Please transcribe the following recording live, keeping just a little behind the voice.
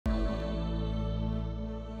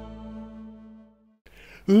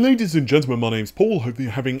Ladies and gentlemen, my name's Paul. Hope that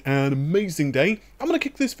you're having an amazing day. I'm going to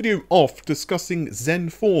kick this video off discussing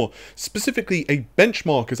Zen 4. Specifically, a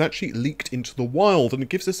benchmark has actually leaked into the wild and it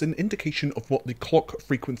gives us an indication of what the clock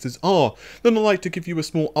frequencies are. Then I'd like to give you a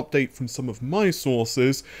small update from some of my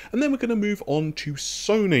sources, and then we're going to move on to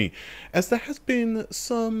Sony, as there has been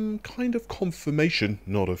some kind of confirmation,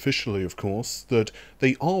 not officially of course, that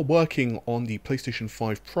they are working on the PlayStation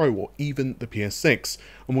 5 Pro or even the PS6,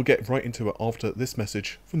 and we'll get right into it after this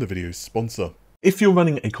message from the video's sponsor. If you're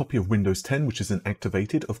running a copy of Windows 10 which isn't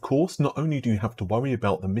activated, of course, not only do you have to worry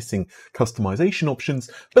about the missing customization options,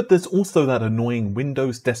 but there's also that annoying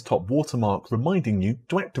Windows desktop watermark reminding you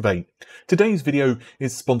to activate. Today's video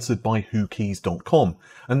is sponsored by WhoKeys.com,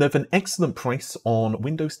 and they have an excellent price on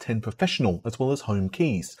Windows 10 Professional as well as Home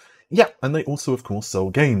keys. Yeah, and they also of course sell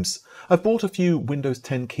games. I've bought a few Windows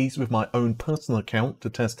 10 keys with my own personal account to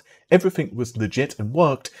test everything was legit and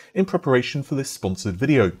worked in preparation for this sponsored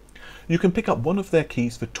video. You can pick up one of their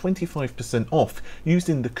keys for 25% off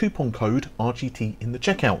using the coupon code RGT in the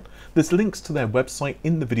checkout. There's links to their website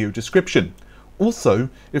in the video description. Also,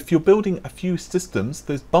 if you're building a few systems,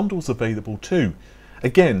 there's bundles available too.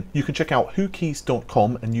 Again, you can check out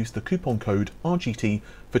WhoKeys.com and use the coupon code RGT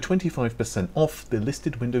for 25% off the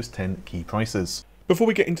listed Windows 10 key prices. Before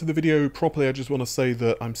we get into the video properly, I just want to say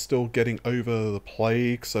that I'm still getting over the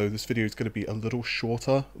plague, so this video is going to be a little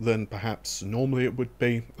shorter than perhaps normally it would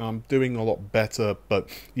be. I'm doing a lot better, but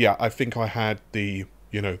yeah, I think I had the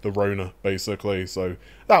Rona basically, so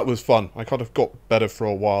that was fun. I kind of got better for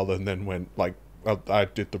a while and then went like, I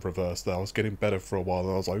did the reverse there. I was getting better for a while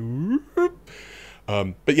and I was like, whoop.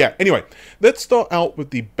 But yeah, anyway, let's start out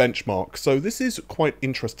with the benchmark. So this is quite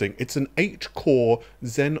interesting. It's an 8-core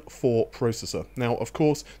Zen 4 processor. Now, of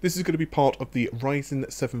course, this is going to be part of the Ryzen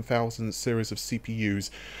 7000 series of CPUs.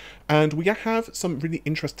 And we have some really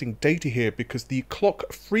interesting data here because the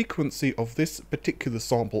clock frequency of this particular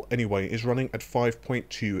sample anyway is running at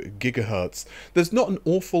 5.2 gigahertz. There's not an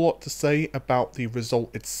awful lot to say about the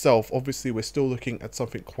result itself. Obviously, we're still looking at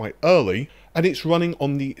something quite early. And it's running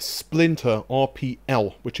on the Splinter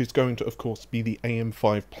RPL, which is going to, of course, be the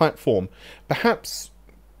AM5 platform. Perhaps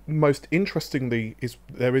most interestingly is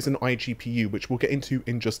there is an iGPU, which we'll get into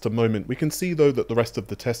in just a moment. We can see though that the rest of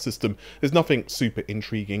the test system, there's nothing super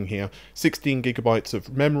intriguing here. 16 gigabytes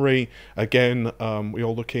of memory. Again, we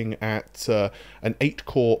are looking at an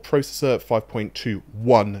 8-core processor, 5.21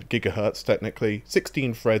 gigahertz technically,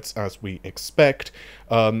 16 threads as we expect.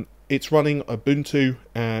 It's running Ubuntu,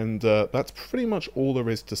 and that's pretty much all there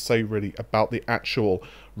is to say really about the actual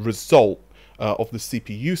result of the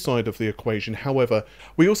CPU side of the equation. However,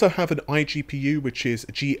 we also have an iGPU, which is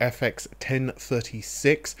GFX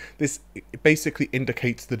 1036. This basically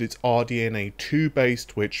indicates that it's RDNA 2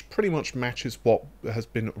 based, which pretty much matches what has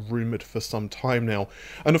been rumored for some time now.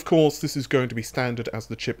 And of course, this is going to be standard as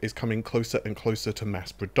the chip is coming closer and closer to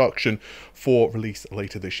mass production for release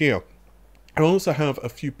later this year. I also have a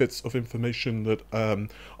few bits of information that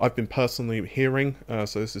I've been personally hearing,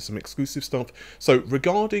 so this is some exclusive stuff. So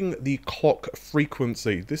regarding the clock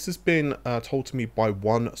frequency, this has been told to me by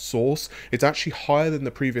one source. It's actually higher than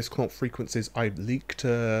the previous clock frequencies I leaked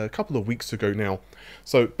a couple of weeks ago now.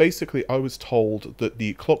 So basically I was told that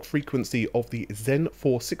the clock frequency of the Zen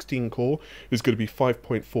 4 16 core is going to be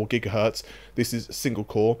 5.4 gigahertz. This is single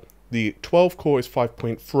core. The 12 core is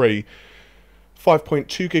 5.3.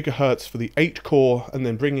 5.2 gigahertz for the 8-core, and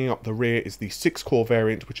then bringing up the rear is the 6-core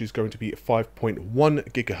variant, which is going to be 5.1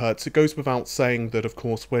 gigahertz. It goes without saying that, of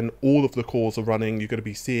course, when all of the cores are running, you're going to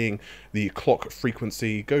be seeing the clock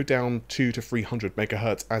frequency go down 200 to 300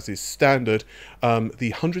 megahertz as is standard. The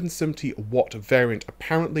 170 watt variant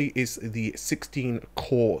apparently is the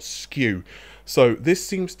 16-core SKU. So this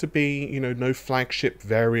seems to be, no flagship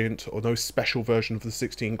variant or no special version of the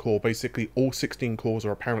 16 core. Basically, all 16 cores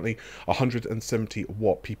are apparently 170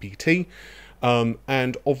 watt PPT.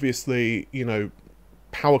 And obviously,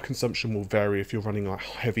 power consumption will vary if you're running like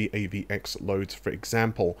heavy AVX loads, for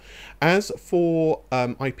example. As for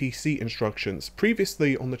IPC instructions,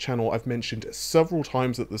 previously on the channel, I've mentioned several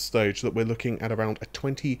times at this stage that we're looking at around a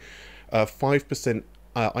 25%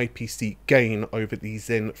 IPC gain over the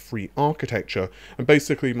Zen 3 architecture, and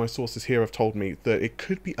basically my sources here have told me that it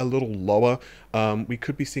could be a little lower. We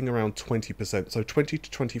could be seeing around 20%, so 20 to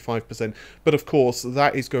 25%, but of course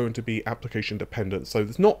that is going to be application dependent, so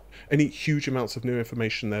there's not any huge amounts of new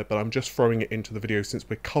information there, but I'm just throwing it into the video since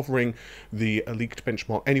we're covering the leaked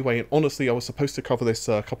benchmark anyway. And honestly, I was supposed to cover this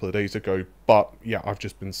a couple of days ago, but yeah, I've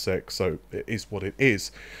just been sick, so it is what it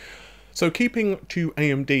is. So keeping to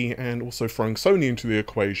AMD and also throwing Sony into the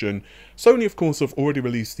equation, Sony of course have already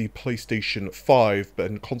released the PlayStation 5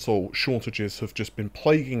 and console shortages have just been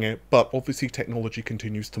plaguing it, but obviously technology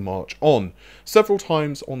continues to march on. Several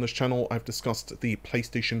times on this channel I've discussed the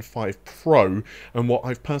PlayStation 5 Pro and what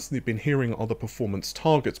I've personally been hearing are the performance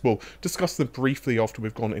targets. We'll discuss them briefly after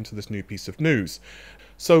we've gone into this new piece of news.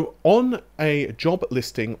 So on a job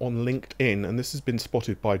listing on LinkedIn, and this has been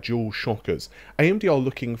spotted by Dual Shockers, AMD are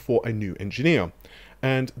looking for a new engineer.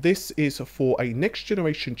 And this is for a next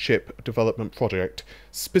generation chip development project,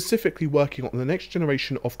 specifically working on the next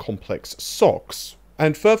generation of complex SoCs.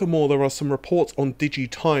 And furthermore, there are some reports on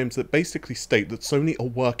DigiTimes that basically state that Sony are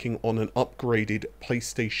working on an upgraded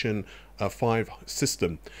PlayStation 5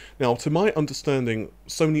 system. Now, to my understanding,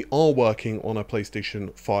 Sony are working on a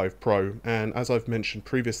PlayStation 5 Pro, and as I've mentioned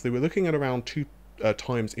previously, we're looking at around 2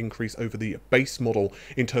 times increase over the base model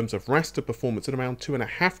in terms of raster performance and around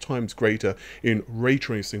 2.5 times greater in ray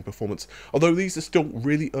tracing performance. Although these are still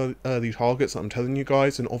really early targets, I'm telling you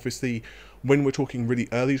guys, and obviously when we're talking really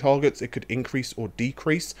early targets, it could increase or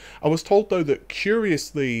decrease. I was told though that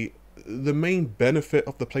curiously, the main benefit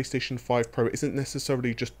of the PlayStation 5 Pro isn't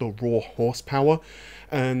necessarily just the raw horsepower,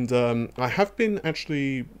 and I have been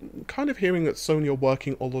actually kind of hearing that Sony are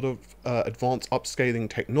working a lot of advanced upscaling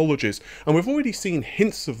technologies, and we've already seen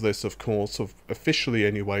hints of this, of course, officially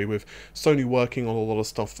anyway, with Sony working on a lot of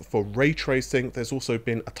stuff for ray tracing. There's also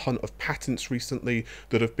been a ton of patents recently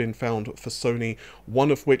that have been found for Sony, one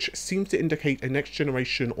of which seems to indicate a next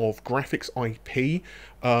generation of graphics IP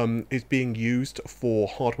is being used for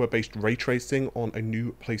hardware-based ray tracing on a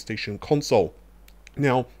new PlayStation console.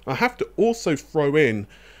 Now, I have to also throw in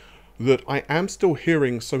that I am still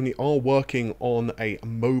hearing Sony are working on a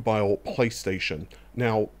mobile PlayStation.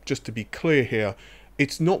 Now, just to be clear here,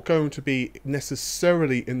 it's not going to be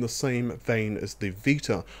necessarily in the same vein as the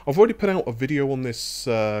Vita. I've already put out a video on this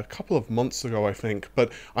a couple of months ago, I think,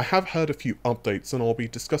 but I have heard a few updates and I'll be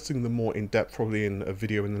discussing them more in depth probably in a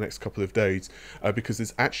video in the next couple of days, because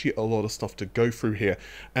there's actually a lot of stuff to go through here.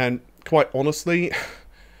 And quite honestly,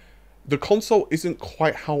 the console isn't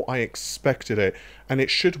quite how I expected it, and it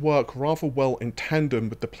should work rather well in tandem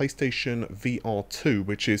with the PlayStation VR 2,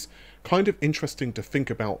 which is kind of interesting to think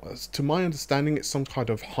about. As to my understanding, it's some kind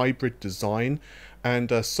of hybrid design, and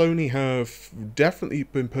Sony have definitely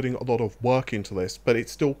been putting a lot of work into this, but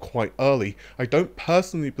it's still quite early. I don't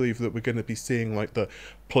personally believe that we're going to be seeing like the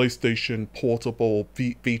PlayStation Portable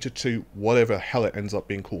Vita 2, whatever hell it ends up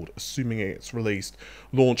being called, assuming it's released,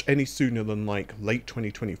 launch any sooner than like late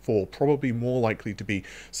 2024, probably more likely to be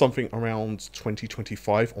something around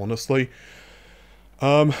 2025, honestly.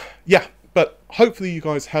 Yeah. But hopefully you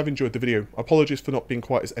guys have enjoyed the video. Apologies for not being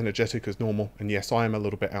quite as energetic as normal. And yes, I am a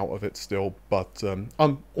little bit out of it still, but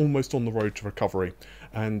I'm almost on the road to recovery.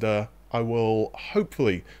 And I will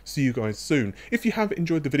hopefully see you guys soon. If you have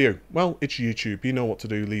enjoyed the video, well, it's YouTube. You know what to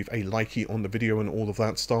do. Leave a likey on the video and all of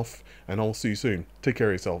that stuff. And I'll see you soon. Take care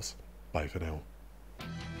of yourselves. Bye for now.